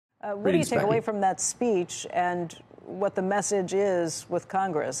What do you take away from that speech and what the message is with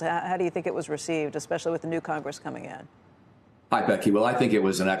Congress? How do you think it was received, especially with the new Congress coming in? Hi, Becky. Well, I think it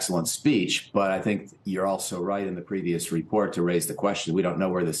was an excellent speech, but I think you're also right in the previous report to raise the question. We don't know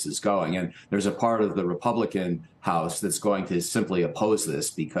where this is going. And there's a part of the Republican House that's going to simply oppose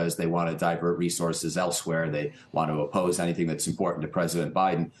this because they want to divert resources elsewhere. They want to oppose anything that's important to President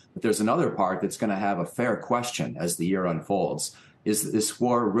Biden. But there's another part that's going to have a fair question as the year unfolds. Is this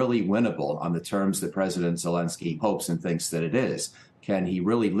war really winnable on the terms that President Zelensky hopes and thinks that it is? Can he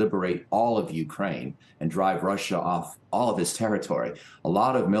really liberate all of Ukraine and drive Russia off all of his territory? A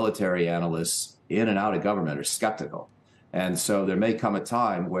lot of military analysts in and out of government are skeptical. And so there may come a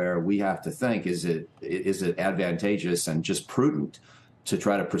time where we have to think, is it advantageous and just prudent to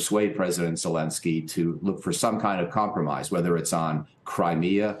try to persuade President Zelensky to look for some kind of compromise, whether it's on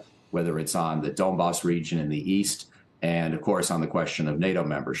Crimea, whether it's on the Donbas region in the east, and, of course, on the question of NATO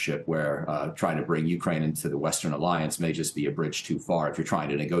membership, where trying to bring Ukraine into the Western alliance may just be a bridge too far if you're trying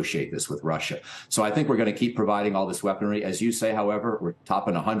to negotiate this with Russia. So I think we're going to keep providing all this weaponry. As you say, however, we're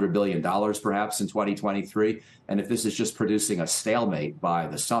topping $100 billion perhaps in 2023. And if this is just producing a stalemate by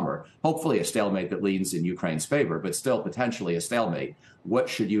the summer, hopefully a stalemate that leans in Ukraine's favor, but still potentially a stalemate, what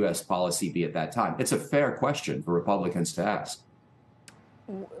should U.S. policy be at that time? It's a fair question for Republicans to ask.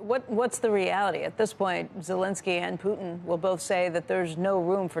 What's the reality? At this point, Zelensky and Putin will both say that there's no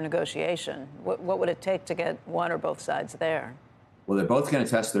room for negotiation. What would it take to get one or both sides there? Well, they're both going to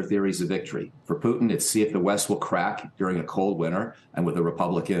test their theories of victory. For Putin, it's see if the West will crack during a cold winter and with a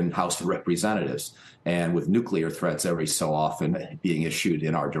Republican House of Representatives and with nuclear threats every so often being issued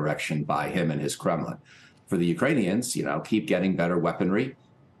in our direction by him and his Kremlin. For the Ukrainians, keep getting better weaponry,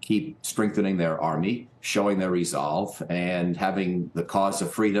 keep strengthening their army, showing their resolve, and having the cause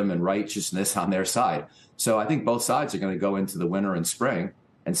of freedom and righteousness on their side. So I think both sides are going to go into the winter and spring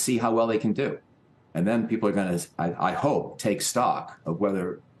and see how well they can do. And then people are going to, I hope, take stock of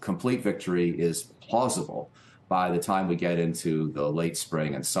whether complete victory is plausible by the time we get into the late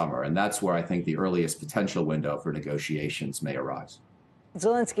spring and summer. And that's where I think the earliest potential window for negotiations may arise.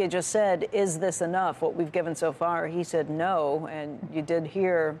 Zelensky just said, is this enough, what we've given so far? He said no, and you did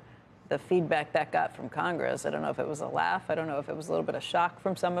hear the feedback that got from Congress. I don't know if it was a laugh. I don't know if it was a little bit of shock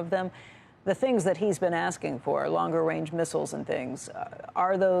from some of them. The things that he's been asking for, longer-range missiles and things,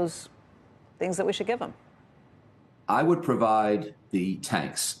 are those things that we should give him? I would provide the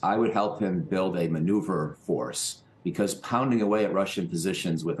tanks. I would help him build a maneuver force, because pounding away at Russian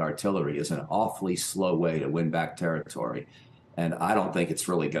positions with artillery is an awfully slow way to win back territory. And I don't think it's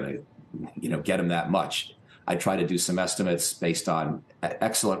really going to, get him that much. I try to do some estimates based on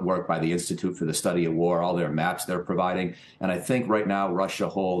excellent work by the Institute for the Study of War, all their maps they're providing. And I think right now Russia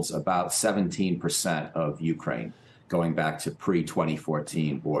holds about 17% of Ukraine, going back to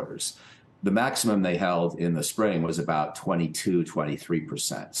pre-2014 borders. The maximum they held in the spring was about 22,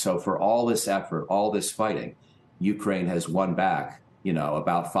 23%. So for all this effort, all this fighting, Ukraine has won back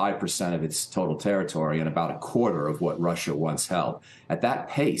about 5% of its total territory and about a quarter of what Russia once held. At that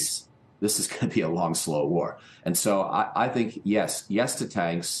pace, this is going to be a long, slow war. And so I think, yes to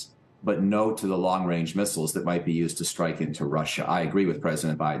tanks, but no to the long-range missiles that might be used to strike into Russia. I agree with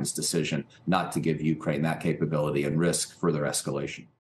President Biden's decision not to give Ukraine that capability and risk further escalation.